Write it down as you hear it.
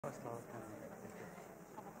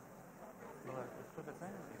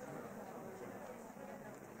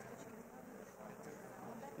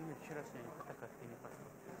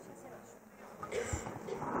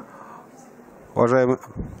Уважаемые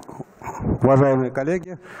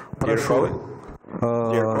коллеги, прошу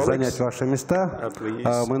занять ваши места.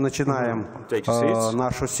 Мы начинаем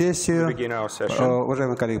нашу сессию.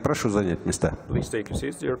 Уважаемые коллеги, прошу занять места.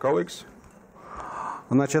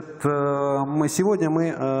 Значит, сегодня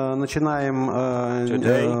мы начинаем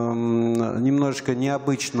немножечко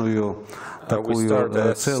необычную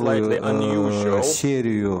такую целую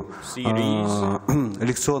серию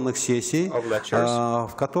лекционных сессий,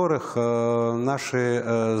 в которых наши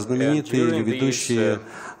знаменитые ведущие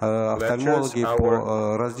офтальмологи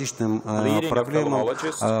по различным проблемам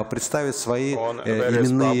представят свои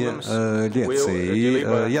именные лекции. И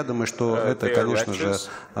я думаю, что это, конечно же,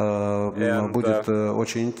 будет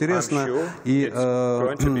очень интересно. И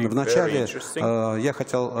вначале я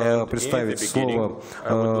хотел представить слово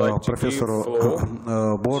профессору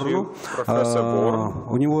Борну.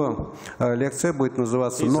 У него лекция будет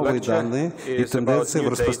называться «Новые данные и тенденции в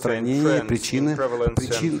распространении причин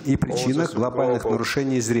и причинах глобальных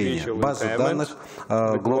нарушений зрения. База данных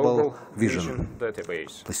Global Vision».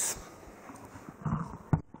 Please.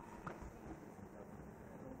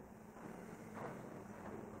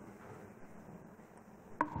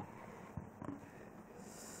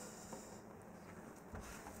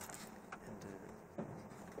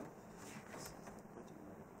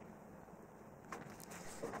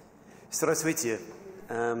 Здравствуйте.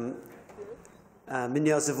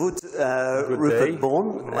 Меня зовут Rupert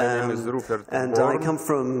Bourne, and I come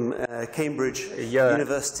from Cambridge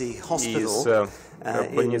University Hospital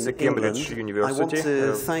in England. I want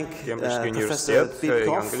to thank Professor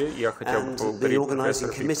Bourne and the organising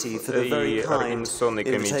committee for the very kind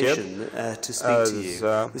invitation to speak to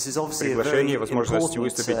you. This is obviously a very important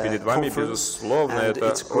conference, and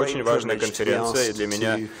it's a great privilege to be asked to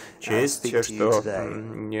speak to you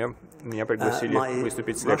today. Меня пригласили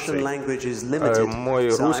выступить с лекцией. Мой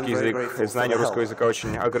русский язык, знание русского языка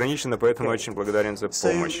очень ограничено, поэтому очень благодарен за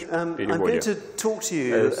помощь в переводе.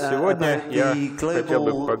 Сегодня я хотел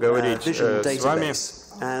бы поговорить с вами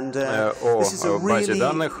о базе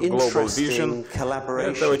данных Global Vision.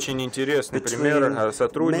 Это очень интересный пример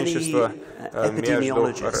сотрудничества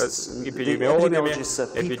между эпидемиологами.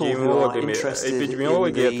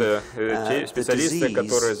 Эпидемиологи — это те специалисты,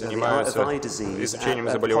 которые занимаются изучением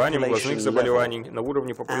заболеваний, глазных заболеваний на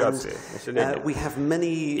уровне популяции населения.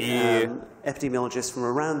 И у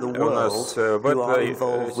нас в этой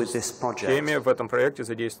теме, в этом проекте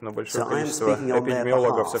задействовано большое количество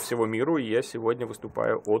эпидемиологов со всего мира, и я сегодня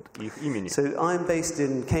выступаю от их имени.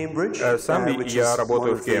 Сам я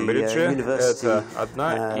работаю в Кембридже. Это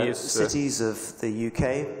одна из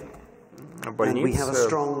больниц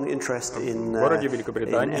в городе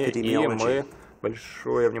Великобритании, и мы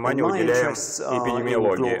большое внимание уделяем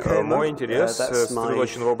эпидемиологии. Мой интерес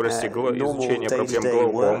сосредоточен в области изучения проблем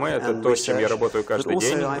глаукомы. Это то, с чем я работаю каждый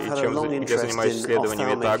день, и чем я занимаюсь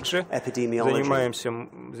исследованиями также.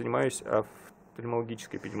 Занимаюсь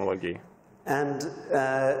офтальмологической эпидемиологией.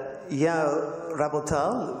 Я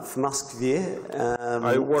работал в Москве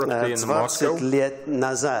 20 лет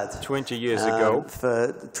назад 20 years ago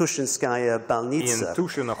в Тушинская больница. In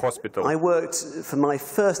Tushino Hospital. I worked for my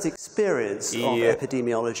first experience of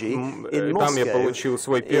epidemiology in Moscow. Там я получил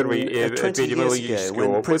свой первый эпидемиологический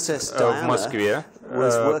опыт в Москве,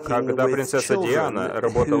 когда принцесса Диана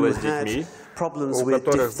работала с детьми, у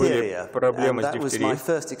которых были проблемы с дифтерией.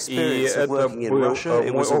 И это был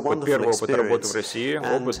мой опыт, первый опыт работы в России.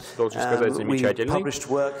 Опыт, должен сказать, замечательный.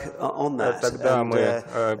 Тогда мы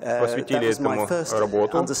посвятили этому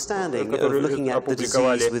работу, которую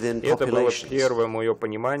опубликовали. И это было первое мое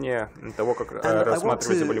понимание того, как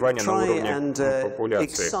рассматривать заболевания на уровне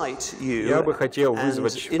популяции. Я бы хотел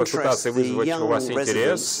попытаться вызвать у вас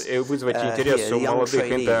интерес, вызвать интерес у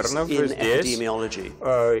молодых интернов здесь и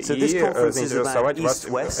заинтересовать вас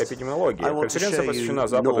эпидемиологией. Конференция посвящена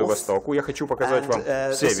Западу и Востоку. Я хочу показать вам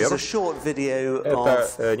Север.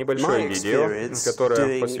 Это небольшое видео,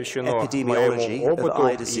 которое посвящено моему опыту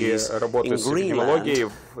и работе с эпидемиологией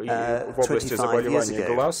в области заболеваний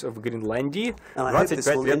глаз в Гренландии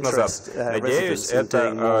 25 лет назад. Надеюсь,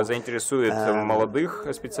 это заинтересует молодых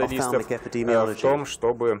специалистов в том,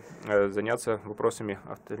 чтобы заняться вопросами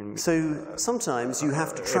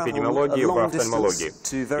эпидемиологии в офтальмологии.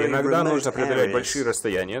 Иногда нужно преодолеть большие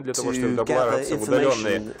расстояния для того, чтобы добраться в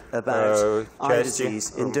удаленные части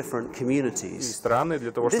страны,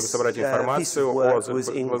 для того, чтобы собрать информацию о глазных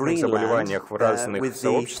заболеваниях в разных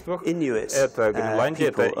сообществах. Это Гренландия,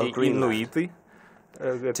 это инуиты,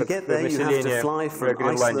 населения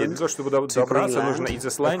Гренландии. Для того, чтобы добраться, нужно из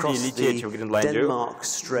Исландии лететь в Гренландию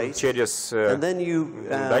через Данию,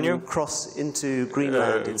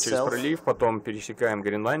 через пролив, потом пересекаем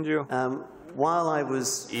Гренландию.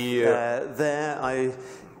 И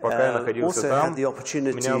пока я находился там, у меня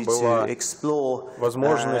была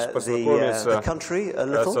возможность познакомиться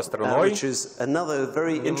со страной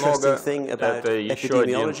немного. Это еще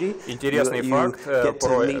один интересный факт,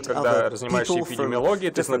 когда занимаешься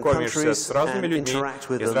эпидемиологией, ты знакомишься с разными людьми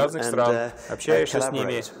из разных стран, общаешься с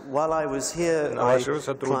ними, налаживаешь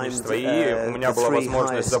сотрудничество. И у меня была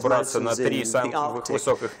возможность забраться на 3 самых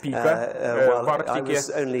высоких пика в Арктике.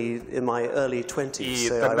 И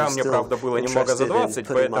тогда мне, правда, было немного за 20,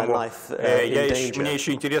 поэтому мне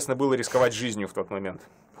еще интересно было рисковать жизнью в тот момент.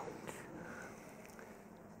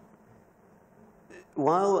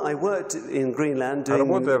 While I worked in Greenland doing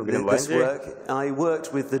this work, I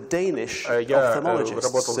worked with the Danish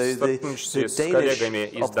ophthalmologists. So the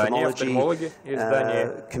Danish ophthalmology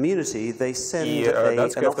community, they send an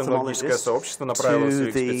ophthalmologist to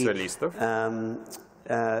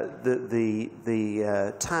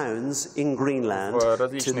the towns in Greenland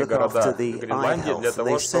to look after the eye health.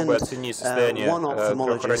 They send one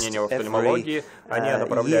ophthalmologist every year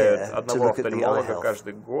to look at the eye health.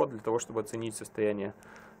 Каждый год для того, чтобы оценить состояние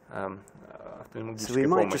So we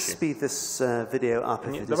might just speed this video up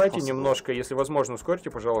if it is possible. Давайте немножко, если возможно, ускорьте,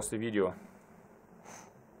 пожалуйста, видео.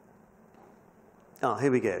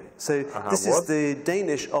 Here we go. So this is the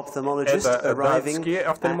Danish ophthalmologist arriving in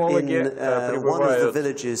one of the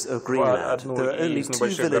villages of Greenland. There are only 2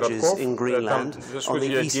 villages in Greenland on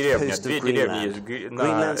the east coast of Greenland.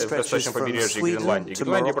 Greenland stretches from Sweden to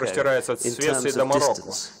Morocco in terms of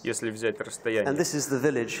distance. And this is the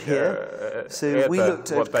village here. So we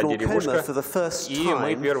looked at glaucoma for the first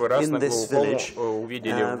time in this village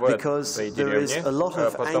because there is a lot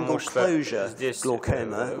of angle closure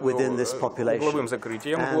glaucoma within this population.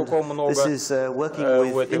 Закрытием глауком много в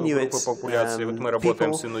этой группе популяции. Вот мы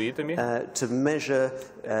работаем с инуитами и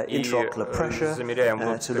замеряем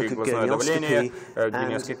внутриглазное давление,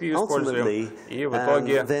 генеоскопию используем, и в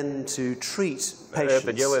итоге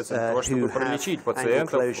это делается для того, чтобы пролечить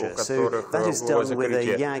пациентов, у которых угловое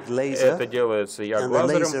закрытие. Это делается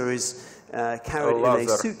яг-лазером.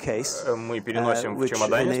 Лазер мы переносим в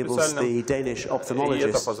чемодане специально, и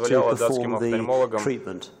это позволяло датским офтальмологам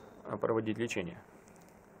проводить лечение.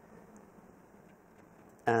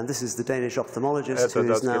 And this is the Danish ophthalmologist who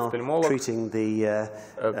is now treating the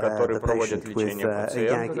patient with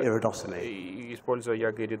YAG iridotomy. Используя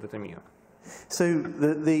яг-иридотомию. So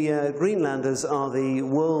the Greenlanders are the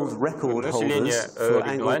world record holders for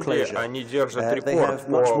angle closure. They have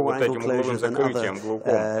much more angle closure than other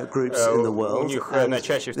groups in the world. And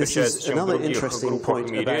this is another interesting point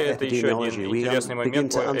about epidemiology. We begin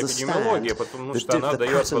to understand the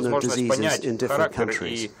pattern of diseases in different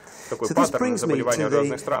countries. So this brings me to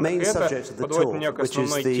the main subject of the talk, which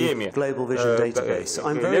is the Global Vision Database.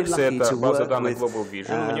 I'm very lucky to work with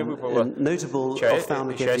notable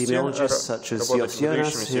ophthalmic epidemiologists such as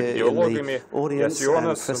Jonas here in the audience,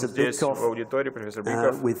 and Professor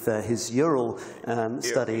Bourne with his Ural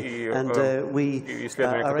study. And we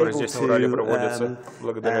are able to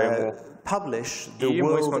publish the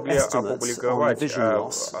world estimates on vision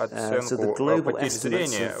loss, so the global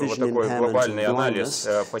estimates of vision impairment and blindness,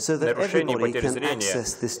 so that everybody can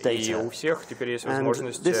access this data. And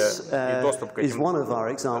this is one of our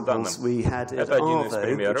examples. We had at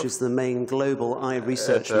ARVO, which is the main global eye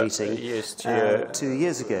research meeting, 2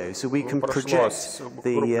 years ago. So we can project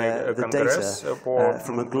the data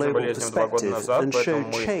from a global perspective and show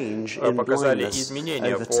change in blindness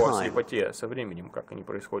over time.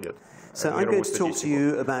 So I'm going to talk to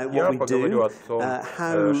you about what we do,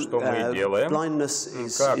 how blindness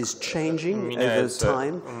is changing over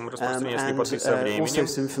time, and also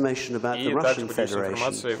some information about the Russian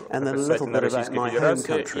Federation, and then a little bit about my home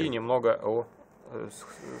country.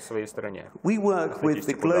 We work with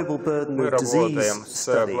the Global Burden of Disease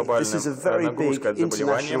study. This is a very big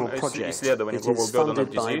international project. It is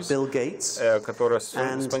funded by Bill Gates,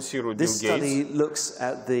 and this study looks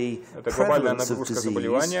at the prevalence of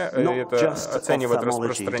disease, not just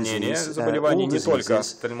ophthalmology disease, all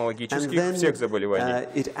diseases, and then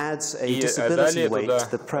it adds a disability weight to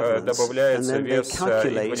the prevalence, and then they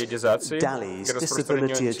calculate DALYs,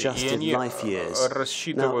 disability adjusted life years.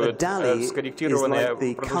 Now, a DALY is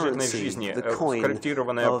скорректированная продолжительность жизни,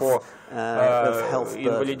 скорректированная по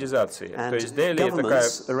инвалидизации. То есть daily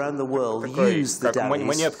такая, как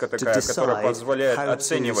монетка такая, которая позволяет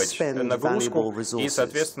оценивать нагрузку, и,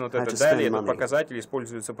 соответственно, вот это daily, это показатель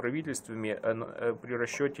используется правительствами при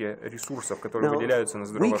расчете ресурсов, которые выделяются на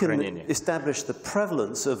здравоохранение.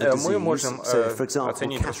 Мы можем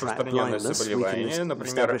оценить распространенность заболевания,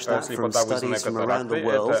 например, слепота, вызванная катарактой,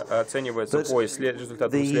 это оценивается по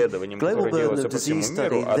результатам исследований, которые делаются по всему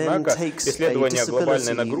миру, однако исследования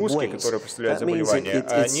глобальной нагрузки, которые представляют заболевания,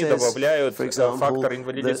 они добавляют фактор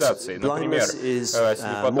инвалидизации. Например,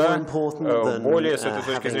 слепота более, с этой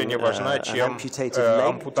точки зрения, важна, чем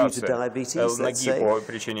ампутация ноги по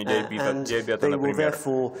причине диабета, например.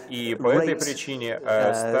 И по этой причине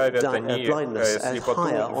ставят они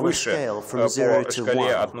слепоту выше по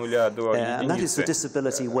шкале от 0 до единицы. То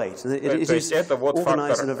есть это вот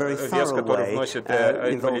фактор, вес, который вносит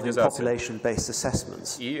инвалидизация.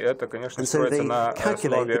 И это, конечно, строится на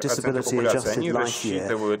основе оценки популяции. Они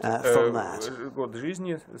рассчитывают год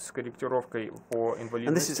жизни с корректировкой по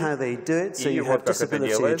инвалидности. И вот как это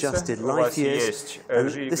делается. У вас есть года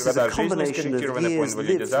жизни, скорректированные по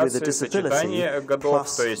инвалидизации, сочетание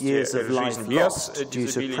годов, то есть жизнь без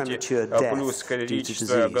disability, плюс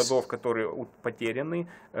количество годов, которые потеряны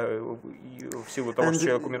в силу того, что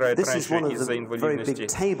человек умирает раньше из-за инвалидности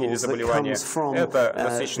или заболевания. Это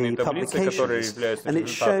насыщенные таблицы, которые являются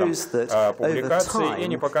результатом публикации, и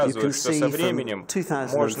они показывают, что со временем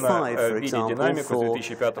можно видеть динамику с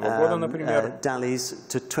 2005 года, например.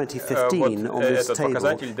 Вот этот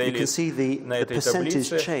показатель daily на этой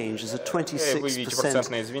таблице. Вы видите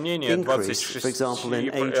процентное изменение,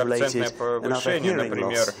 26% повышение,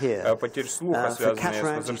 например, потерь слуха,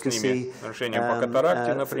 связанные с возрастными нарушениями по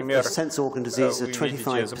катаракте, например. Вы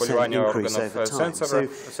видите заболевания органов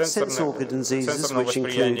сенсорного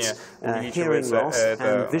восприятия увеличивается,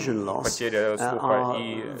 это потеря слуха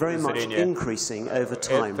и зрения.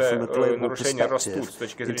 Это нарушения растут с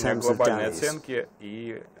точки зрения глобальной оценки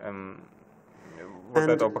и вот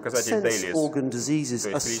этого показателя daily, то есть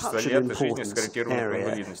количество лет жизни скорректированной по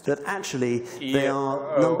инвалидности. И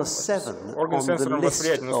органы сенсорного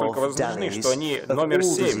восприятия настолько важны, что они номер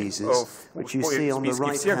 7 в списке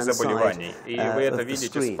всех заболеваний. И вы это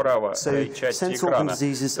видите справа части экрана. То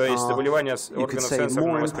есть заболевания органов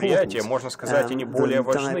сенсорного восприятия, можно сказать, они более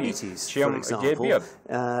важны, чем диабет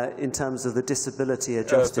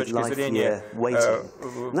с точки зрения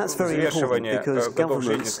взвешивания годов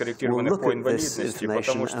жизни, скорректированных по инвалидности.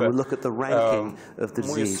 Потому что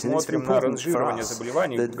мы смотрим на ранжирование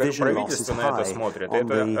заболеваний, правительство на это смотрит.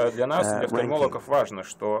 Это для нас, для офтальмологов, важно,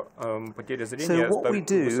 что потери зрения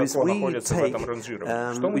высоко находятся в этом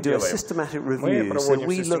ранжировании. Что мы делаем? Мы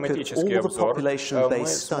проводим систематический обзор, мы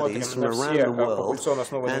смотрим на все популяционно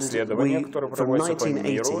основанные исследования, которые проводятся по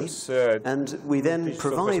миру с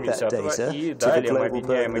 1980-го, и далее мы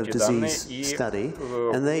объединяем эти данные и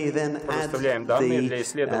предоставляем данные для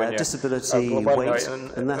исследования глобальной нагрузки,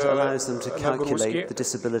 и,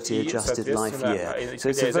 соответственно,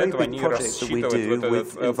 исходя из этого они рассчитывают вот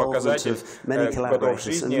этот показатель годов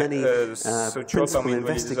жизни с учетом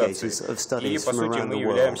инвалидизации. И, по сути, мы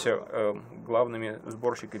являемся главными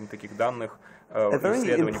сборщиками таких данных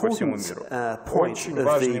исследований по всему миру. Очень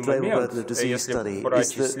важный момент, если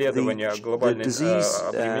брать исследования глобального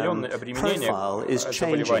обременения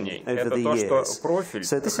заболеваний, это то, что профиль,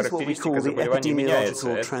 характеристика заболеваний меняется.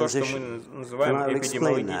 Это то, что мы называем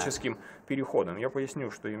эпидемиологическим переходом. Я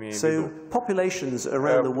поясню, что имею в виду. Популяции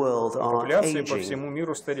по всему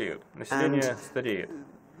миру стареют, население стареет.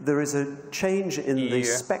 И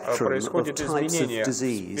происходит изменение в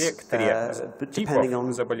спектре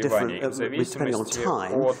типов заболеваний в зависимости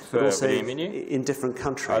от времени,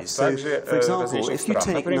 а также различных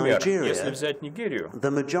стран. Например, если взять Нигерию,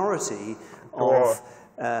 то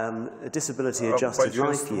disability-adjusted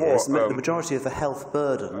life years, the majority of the health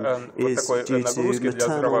burden is due to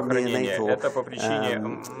maternal neonatal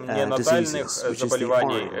diseases, which is the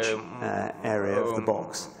orange area of the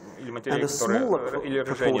box. And a smaller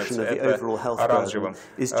proportion of the overall health burden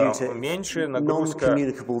is due to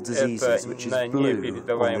non-communicable diseases, which is blue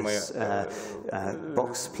on this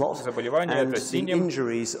box plot, and the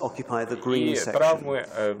injuries occupy the green section.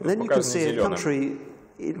 And then you can see a country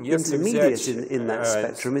intermediate in that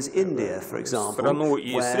spectrum is India, for example,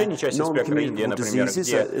 where non-communicable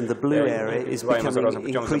diseases in the blue area is becoming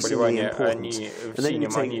increasingly important. And then you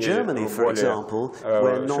take Germany, for example,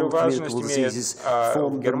 where non-communicable diseases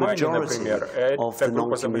form the majority of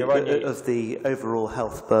the overall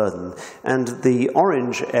health burden. And the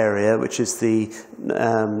orange area, which is the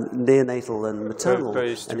neonatal and maternal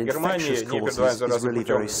and infectious causes, is really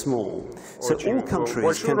very small. So all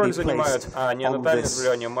countries can be placed on this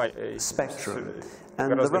spectrum.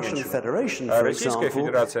 And the Russian Federation, for example, if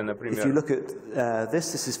you look at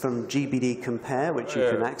this is from GBD Compare, which you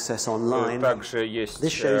can access online.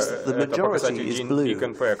 This shows that the majority is blue.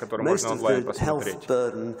 Most of the health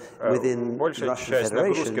burden within Russian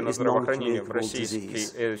Federation is non-communicable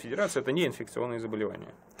disease.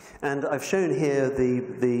 And I've shown here the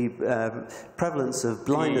prevalence of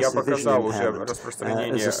blindness and vision impairment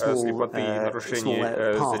as a small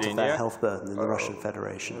part of that health burden in the Russian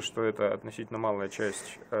Federation.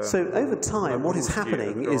 So over time, what is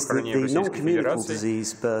happening is that the non-communicable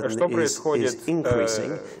disease burden is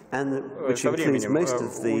increasing, and which includes most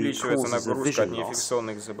of the causes of vision loss.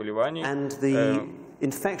 And the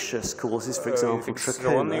infectious causes, for example,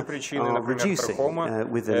 trachoma, are reducing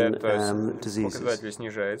within diseases.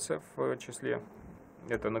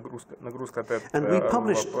 And we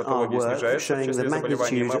published our work showing the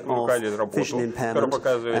magnitude of vision impairment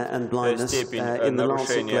and blindness in the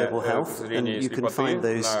Lancet Global Health, and you can find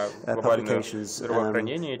those publications from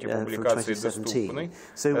 2017.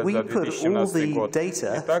 So we put all the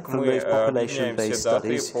data from those population-based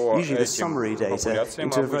studies, usually the summary data,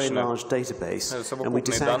 into a very large database, and we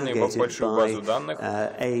disaggregated by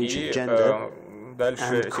age, gender,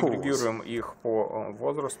 and cause.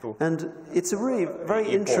 And it's a really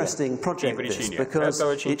very interesting project, this, because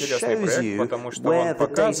it shows you where the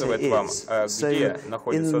data is. So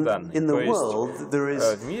in the world, there is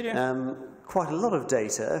quite a lot of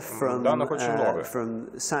data from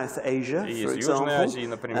South Asia, for example,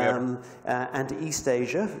 and East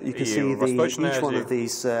Asia. You can see each one of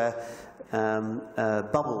these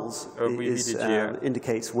bubbles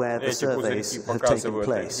indicates where the surveys have taken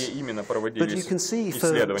place. But you can see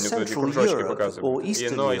for Central Europe or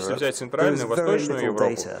Eastern Europe, there's very little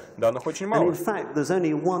data. And in fact, there's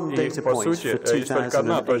only one data point for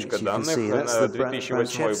 2008, you can see. That's the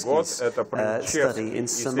Branchevsky's study in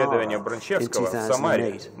Samara in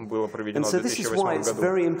 2008. And so this is why it's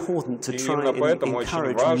very important to try and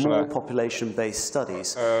encourage more population-based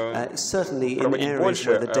studies, certainly in areas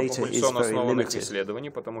where the data is very limited.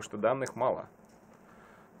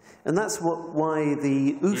 And that's why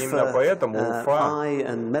the UFA eye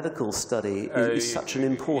and medical study is such an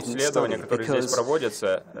important study, because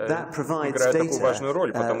that provides data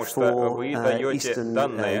for Eastern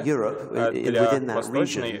Europe within that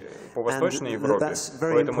region. And that's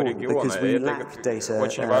very important because we lack data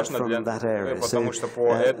from that area. So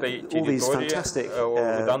all these fantastic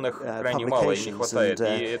publications and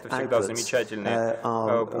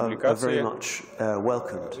outputs are very much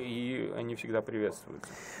welcomed.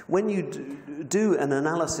 When you do an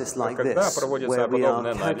analysis like this, where we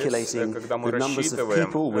are calculating the numbers of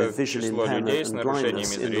people with vision impairment and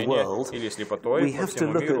blindness in the world, we have to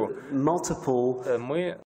look at multiple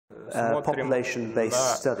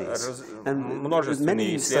population-based studies. And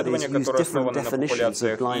many studies use different definitions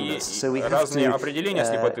of blindness, so we have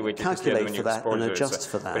to calculate for that and adjust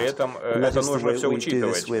for that. And that is the way we do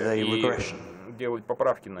this with a regression.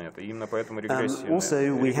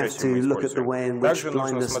 Also, we have to look at the way in which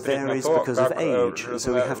blindness varies because of age,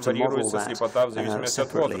 so we have to model that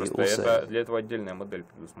separately also.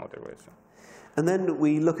 And then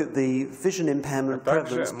we look at the vision impairment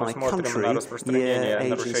prevalence by country, year,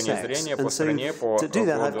 age, and sex. And so to do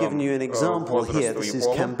that, I've given you an example here. This is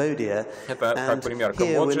Cambodia. And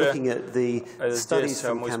here we're looking at the studies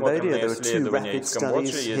from Cambodia. There are 2 rapid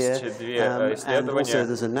studies here, and also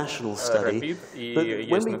there's a national study. But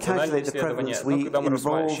when we calculate the prevalence, we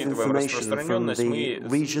involve information from the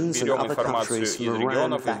regions and other countries from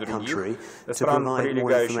around that country to provide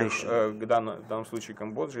more information.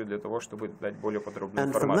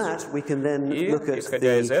 And from that, we can then look at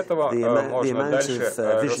the amount of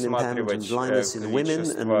vision impairment and blindness in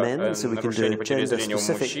women and men, so we can do a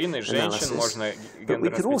gender-specific analysis. But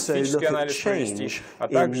we can also look at change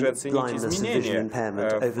in blindness and vision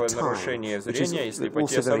impairment over time, which is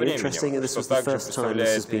also very interesting, and this was the first time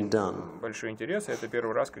this has been done.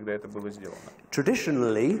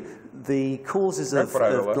 Traditionally, the causes of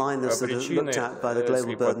blindness that are looked at by the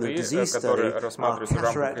Global Burden of Disease study are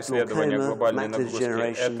cataract, glaucoma, визуальной нагрузки.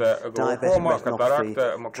 Это глаукома,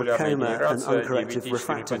 катаракта, макулярная дегенерация,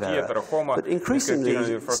 диабетическая ретинопатия, трахома,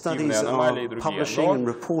 дискретивно-рефрактивные аномалии и другие.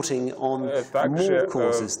 Но также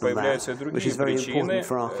появляются и другие причины,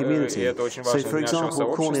 и это очень важно для нашего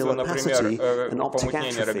сообщества. Например,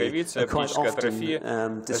 помутнение роговицы, оптическая атрофия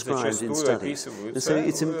зачастую описываются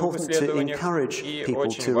в исследованиях, и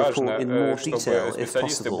очень важно, чтобы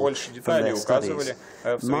специалисты больше деталей указывали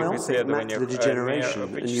в своих исследованиях.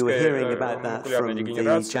 Оптическая макулярная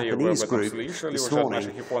дегенерация, вы об этом слышали уже от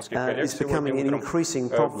наших японских коллег сегодня утром.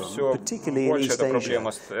 Все больше эта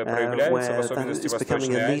проблема проявляется, в особенности в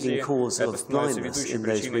Восточной Азии. Это становится ведущей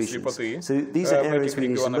причиной слепоты в этих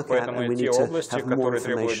регионах, поэтому эти области, которые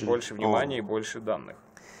требуют больше внимания и больше данных.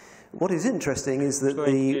 What is interesting is that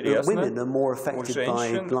the women are more affected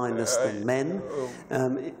by blindness than men.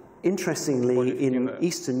 Interestingly, in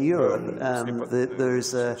Eastern Europe, there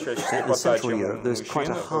is in Central Europe, there's quite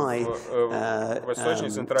a high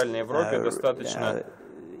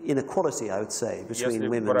inequality, I would say, between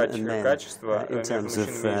women and men in terms of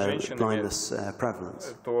blindness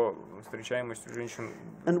prevalence.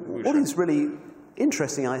 And what is really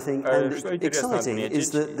interesting, I think, and exciting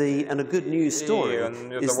is that and a good news story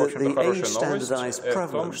is that the age-standardized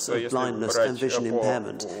prevalence of blindness and vision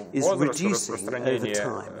impairment is reducing over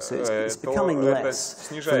time. So it's becoming less.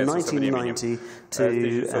 From 1990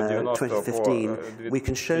 to 2015, we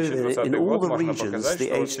can show that in all the regions,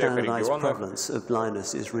 the age-standardized prevalence of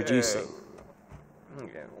blindness is reducing.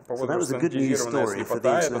 So that was a good news story for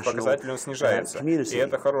the international community. И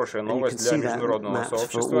это хорошая новость для международного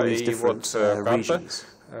сообщества. И вот карта,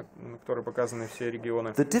 на которой показаны все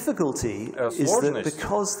регионы. The difficulty is that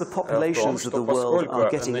because the populations of the world are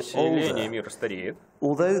getting older,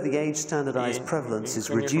 although the age-standardized prevalence is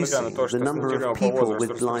reducing, the number of people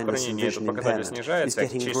with blindness and vision impairment is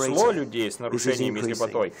getting greater. This is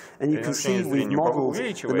increasing. And you can see we've modeled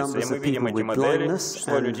the numbers of people with blindness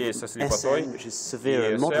and SN, which is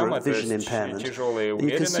severe and moderate vision impairment. And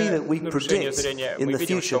you can see that we predict in the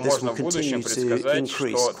future this will continue to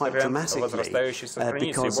increase quite dramatically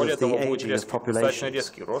because of the aging of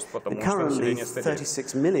populations. And currently,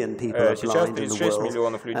 36 million people are blind in the world,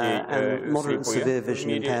 and moderate and severe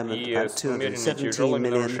vision impairment at 217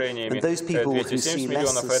 million, and those people who see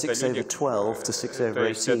less than 6/12 to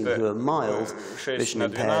 6/18 who are mild vision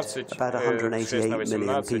impaired, about 188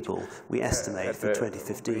 million people, we estimate for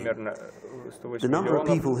 2015. The number of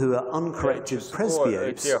people who are uncorrected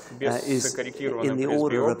presbyopes is in the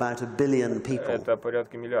order of about 1 billion people.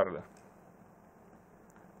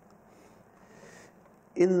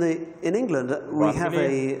 In England, we have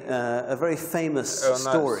a very famous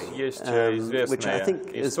story, which I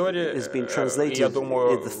think has been translated,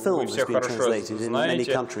 the film has been translated in many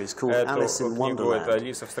countries, called Alice in Wonderland.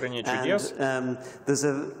 And there's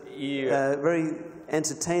a very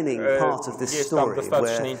entertaining part of this story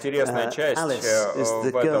where Alice is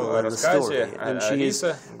the girl in the story, and she is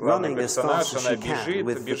running as fast as she can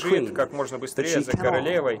with the queen, but she cannot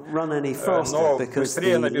run any faster because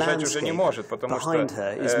the landscape behind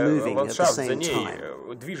her is moving at the same time.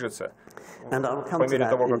 And I'll come to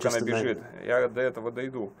that in just a moment.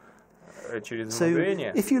 So,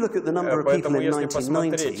 if you look at the number of people in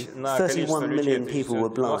 1990, 31 million people were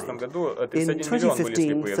blind. In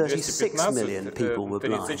 2015, 36 million people were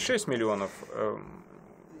blind.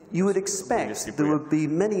 You would expect there would be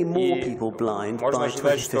many more people blind by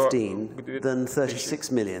 2015 than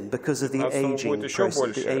 36 million because of the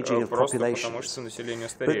aging of populations.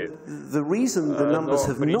 But the reason the numbers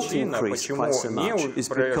have not increased quite so much is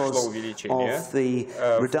because of the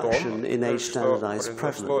reduction in age-standardized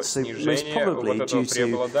prevalence. So most probably due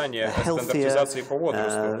to healthier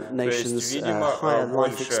nations, higher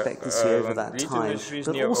life expectancy over that time,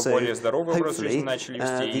 but also hopefully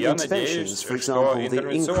the interventions, for example, the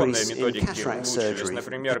increase in cataract surgery,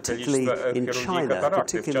 particularly in China,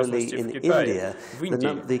 particularly in India,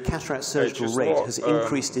 the cataract surgical rate has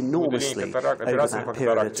increased enormously over that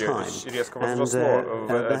period of time, and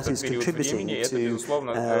that is contributing to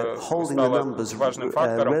holding the numbers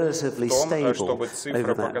relatively stable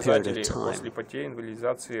over that period of time.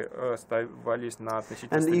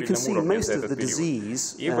 And you can see most of the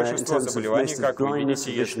disease, in terms of most of blindness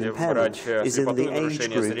and vision impairment, is in the age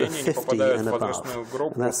group of 50 and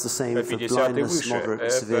above. 50 и выше.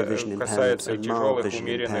 Это касается и тяжелых,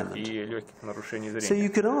 умеренных, и легких нарушений зрения.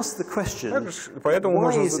 Поэтому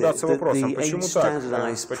можно задаться вопросом, почему так?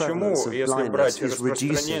 Почему, если брать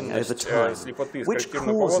распространенность слепоты с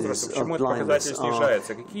коррективным по возрасту, почему этот показатель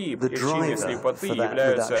снижается? Какие причины слепоты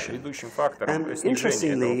являются ведущим фактором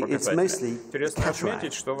снижения этого показателя? Интересно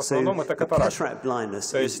отметить, что в основном это катаракта.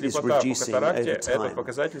 То есть слепота по катаракте, этот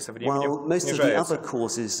показатель со временем снижается.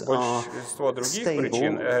 Большинство других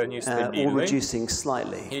причин нестабильны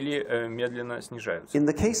или медленно снижаются. В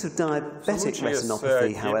случае с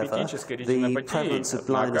диабетической ретинопатией,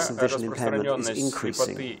 однако, распространенность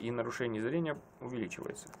слепоты и нарушений зрения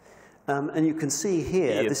увеличивается. And you can see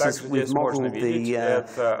here, this is, we've modeled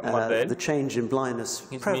the change in blindness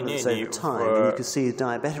prevalence over time, and you can see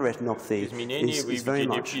diabetic retinopathy is very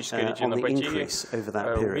much on the increase over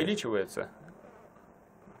that period.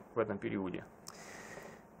 В этом периоде.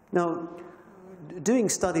 Now, doing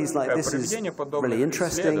studies like this is really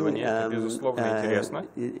interesting.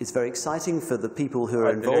 It's very exciting for the people who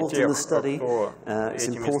are involved in the study. It's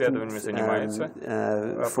important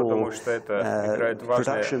for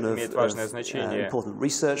production of important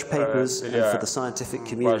research papers and for the scientific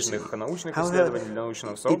community. However,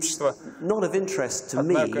 it's not of interest to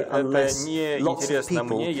me unless lots of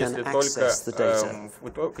people can access the data.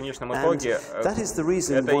 And that is the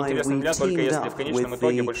reason why we teamed up with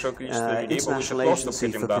the International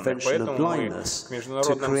Agency for Prevention of Blindness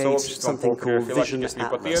to create something called Vision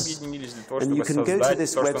Atlas. And you can go to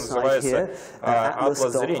this website here,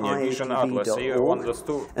 atlas.iapb.org,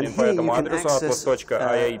 and here you can access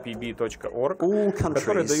all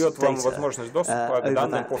countries' data over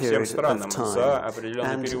that period of time.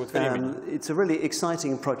 And it's a really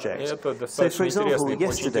exciting project. So, for example,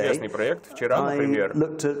 yesterday I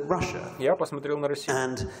looked at Russia,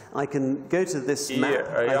 and I can go to this map,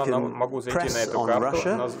 I can press on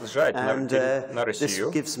Russia, and this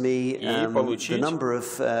gives me the number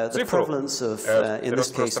of the prevalence of, in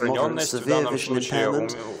this case, moderate and severe vision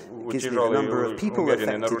impairment. Gives me the number of people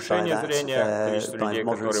affected by that, by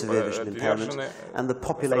moderate and severe vision impairment, and the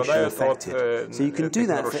population affected. So you can do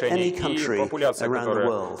that for any country around the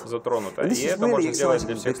world. And this is really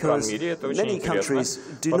exciting because many countries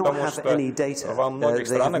do not have any data.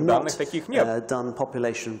 They have not done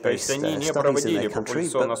population-based studies in their country,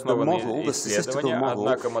 but the model, the statistical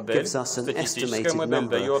model, gives us an estimated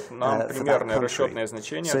number for that country.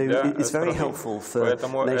 So it's very helpful for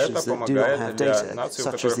nations that do not have data,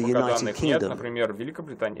 such as the United Kingdom.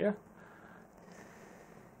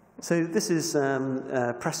 So this is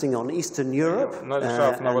pressing on Eastern Europe, and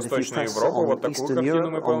if you press on Eastern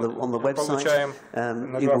Europe on the website,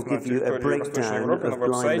 it will give you a breakdown of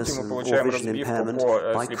blindness or vision impairment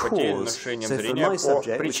by cause. So for my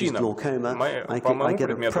subject, which is glaucoma, I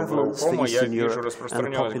get a prevalence for Eastern Europe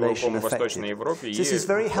and population affected. This is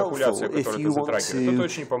very helpful if you want to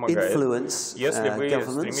influence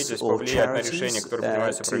governments or charities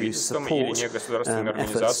to support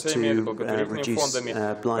efforts to reduce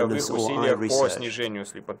blindness. в усилиях по снижению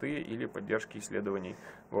слепоты или поддержке исследований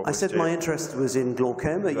в области здоровья.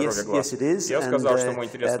 Я сказал, что мой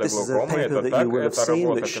интерес это глаукома, это так, это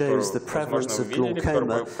работа, которую, возможно, вы видели,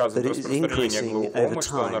 которая показывает распространение глаукомы,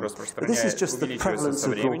 что она увеличивается со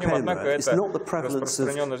временем, однако это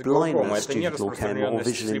распространенность глаукомы, это не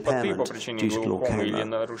распространенность слепоты по причине глаукомы или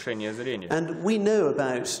нарушения зрения.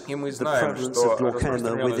 И мы знаем, что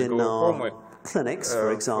распространенность глаукомы clinics,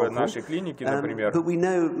 for example, but we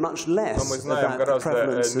know much less about the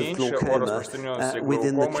prevalence of glaucoma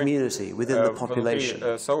within the community, within the population.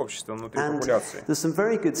 And there's some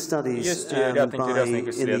very good studies in the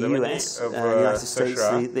US, United States,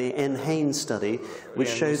 the N. Haynes study, which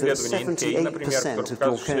shows that 78% of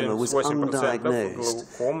glaucoma was undiagnosed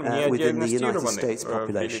within the United States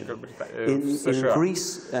population. In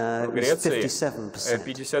Greece, it was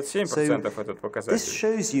 57%. So this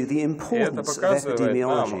shows you the importance of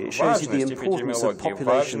epidemiology. It shows you the importance of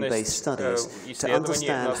population-based studies to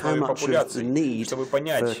understand how much of the need for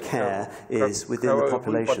care is within the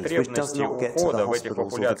populations, which does not get to the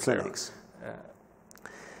hospitals or the clinics.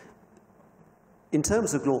 In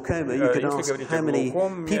terms of glaucoma, you could ask how many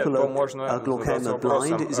people are glaucoma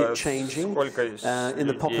blind. Is it changing? In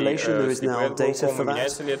the population, there is now data for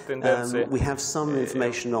that. We have some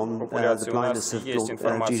information on the blindness of due to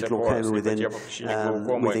glaucoma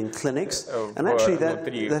within clinics. And actually,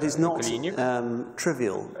 that is not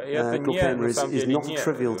trivial. Glaucoma is not a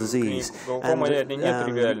trivial disease. And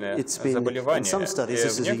it's been, in some studies,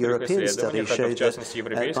 this is a European study, showed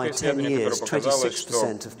that by 10 years,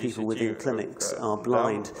 26% of people within clinics are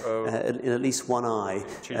blind in at least one eye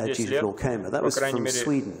due to glaucoma. That was from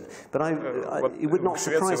Sweden. But it would not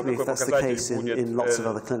surprise me if that's the case in lots of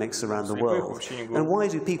other clinics around the world. And why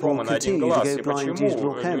do people continue to go blind due to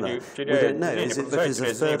glaucoma? We don't know. Is it because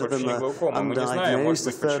a third of them are undiagnosed,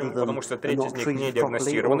 a third of them are not treated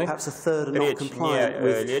properly, or perhaps a third are not compliant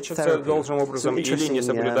with therapy? So interesting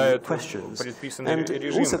questions. And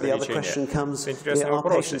also the other question comes, are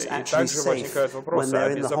patients actually safe when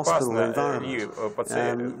they're in the hospital environment?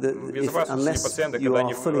 Unless you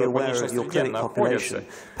are fully aware of your clinic population,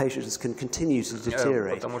 patients can continue to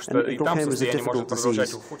deteriorate. And glaucoma is a difficult disease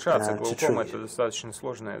to treat.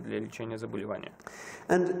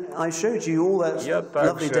 And I showed you all that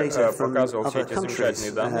lovely data from other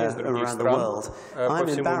countries around the world. I'm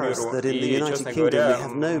embarrassed that in the United Kingdom we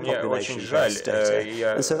have no population-based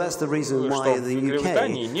data. And so that's the reason why in the UK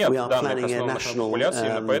we are planning a national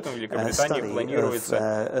study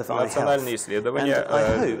of eye health. And I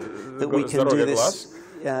hope that we can do this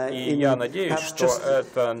perhaps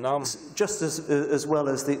just as well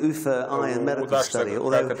as the UFA eye and medical study,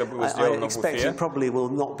 although I expect it probably will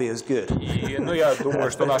not be as good. We have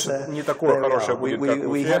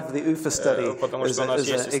the UFA study as an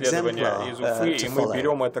exemplar to follow.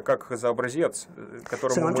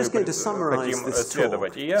 So I'm just going to summarize this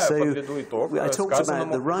talk. So I talked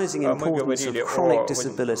about the rising importance of chronic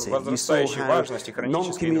disability. You saw how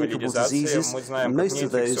non-communicable diseases, most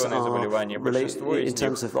of those are related in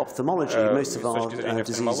terms of ophthalmology, most of our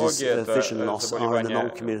diseases of vision loss are in the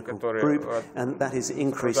non-communicable group, and that is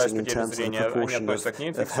increasing in terms of the proportion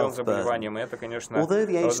of health burden. Although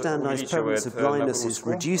the age-standardized prevalence of blindness is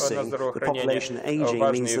reducing, the population aging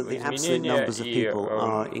means that the absolute numbers of people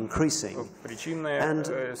are increasing. And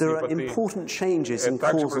there are important changes in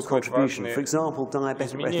causal contribution. For example,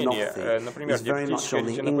 diabetic retinopathy is very much on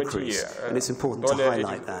the increase, and it's important to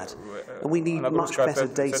highlight that. And we need much better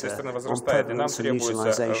data on prevalence and utilization.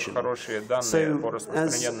 So,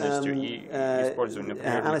 as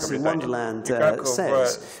Alice in Wonderland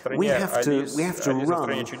says, we have to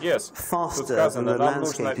run faster than the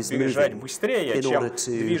landscape is moving in order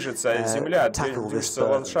to tackle this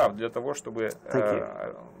burden. Thank you.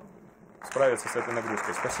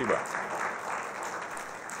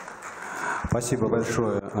 Спасибо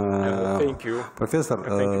большое, профессор.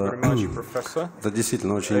 Это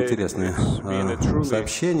действительно очень интересное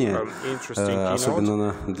сообщение,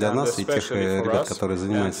 особенно для нас и тех ребят, которые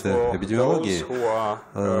занимаются эпидемиологией.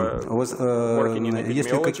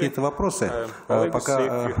 Есть ли какие-то вопросы?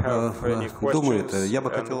 Пока думают, я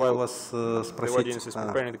бы хотел у вас спросить.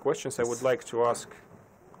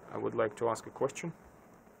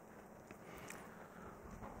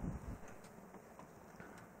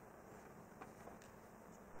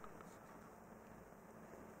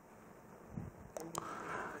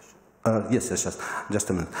 Сейчас, just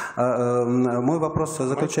a minute. Мой вопрос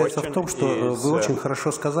заключается в том, что вы очень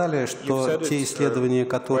хорошо сказали, что те исследования,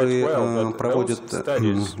 которые проводят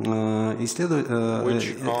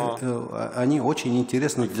они очень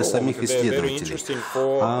интересны для самих исследователей.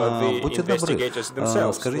 Будьте добры,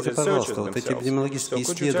 скажите, пожалуйста, вот эти эпидемиологические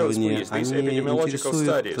исследования, они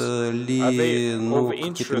интересуют ли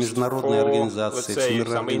какие-то международные организации,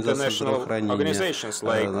 Всемирная организация здравоохранения,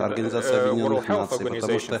 Организация Объединенных Наций,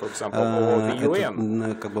 потому что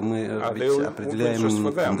как бы мы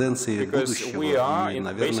определяем тенденции будущего, и,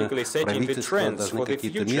 наверное, правительства должны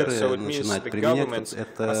какие-то меры начинать применять.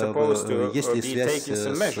 Это, есть ли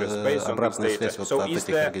связь, обратная связь вот от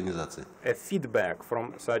этих организаций?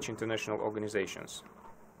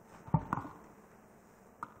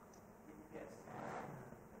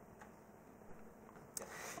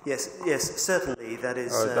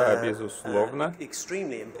 Да, безусловно.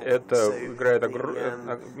 Это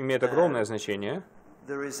имеет огромное значение.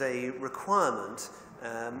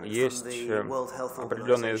 Есть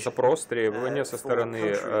определенный запрос, требования со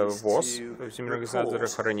стороны ВОЗ, Всемирной организации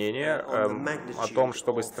здравоохранения, о том,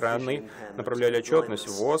 чтобы страны направляли отчетность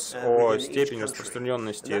в ВОЗ о степени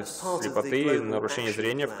распространенности слепоты, нарушения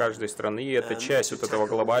зрения в каждой стране. И это часть вот этого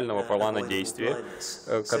глобального плана действия,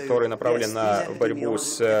 который направлен на борьбу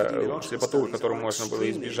с слепотой, которую можно было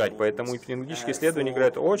избежать. Поэтому эпидемиологические исследования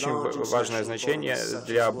играют очень важное значение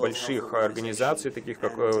для больших организаций, таких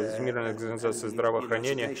как Всемирная организация здравоохранения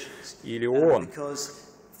или ООН.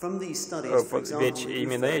 Ведь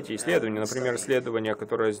именно эти исследования, например, исследование,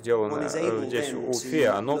 которое сделано здесь в Уфе,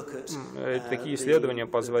 такие исследования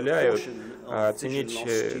позволяют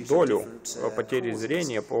оценить долю потери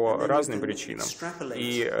зрения по разным причинам.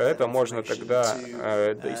 И это можно тогда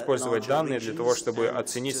использовать данные для того, чтобы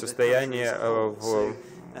оценить состояние в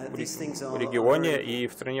регионе и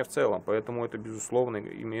в стране в целом. Поэтому это, безусловно,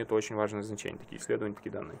 имеет очень важное значение, такие исследования,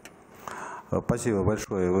 такие данные. Спасибо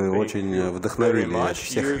большое. Вы очень вдохновили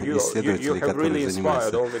всех исследователей, которые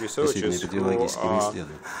занимаются действительно эпидемиологическими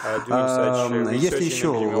исследованиями. Есть ли еще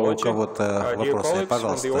у кого-то вопросы?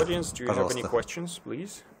 Пожалуйста.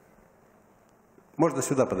 Можно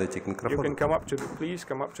сюда подойти к микрофону?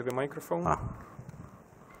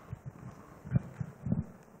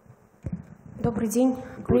 Добрый день.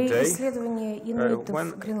 При исследовании инуитов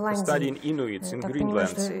в Гренландии, так понимаю,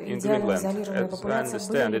 что идеально изолированная популяция,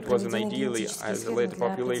 были проведены генетические исследования для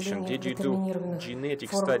определения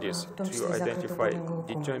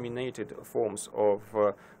детерминированных форм, в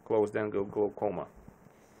том числе закрытого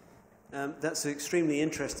Это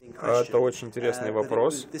очень интересный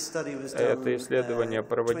вопрос. Это исследование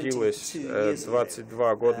проводилось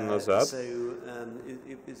 22 года назад.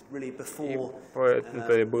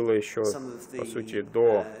 Это было еще, по сути,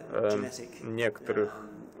 до некоторых,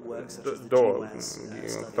 до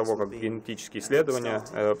того, как генетические исследования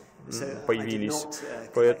появились.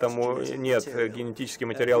 Поэтому нет, генетический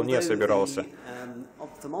материал не собирался.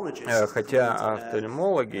 Хотя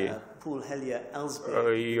офтальмологи,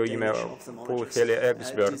 ее имя Пул Хелли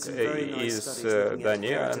Эксберг из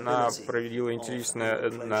Дании, она проводила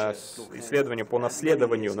интересное исследование по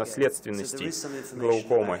наследственности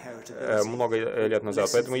глаукомы много лет назад.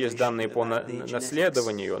 Поэтому есть данные по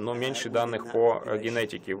наследованию, но меньше данных по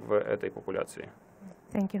генетике в этой популяции.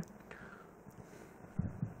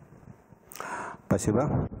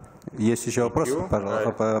 Спасибо. Есть еще вопросы?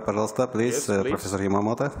 Пожалуйста, please, профессор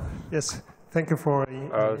Ямамото.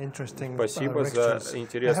 Спасибо за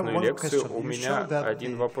интересную лекцию. У меня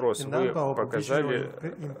один вопрос. Вы показали,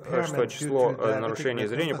 что число нарушений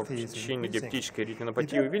зрения по течению диаптической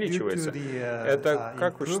ретинопатии увеличивается. Это,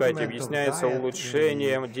 как вы считаете, объясняется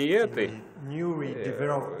улучшением диеты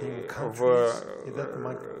в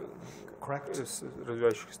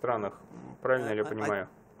развивающих странах? Правильно ли я понимаю?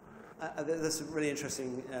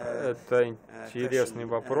 Это интересный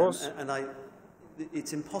вопрос.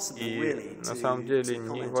 И на самом деле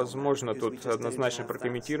невозможно тут однозначно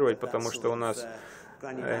прокомментировать, потому что у нас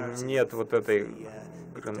нет вот этой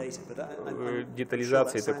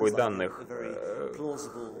детализации такой данных.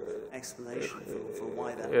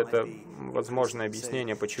 Это возможное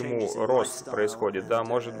объяснение, почему рост происходит. Да,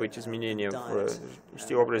 может быть, изменения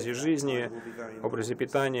в образе жизни, образе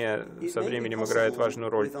питания со временем играет важную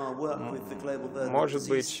роль. Может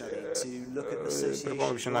быть, при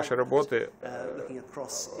помощи нашей работы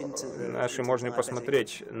можно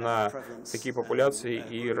посмотреть на такие популяции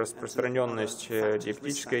и распространенность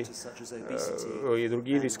диабетической и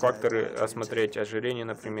другие риск-факторы, осмотреть ожирение,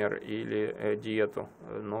 например, или диету.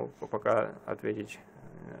 Но пока ответить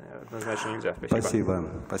однозначно нельзя. Спасибо.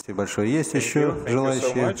 Спасибо большое. Есть еще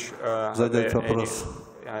желающие задать вопрос?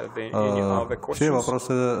 Все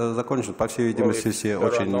вопросы закончены. По всей видимости, все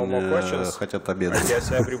очень хотят обедать.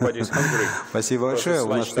 Спасибо большое. У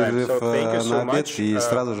нас перерыв на обед, и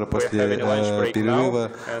сразу же после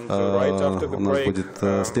перерыва у нас будет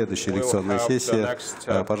следующая лекционная сессия.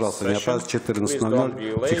 Пожалуйста, не опаздывайте,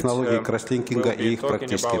 14:00. Технологии кросслинкинга и их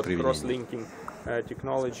практическое применение.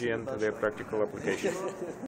 Technology and their practical application.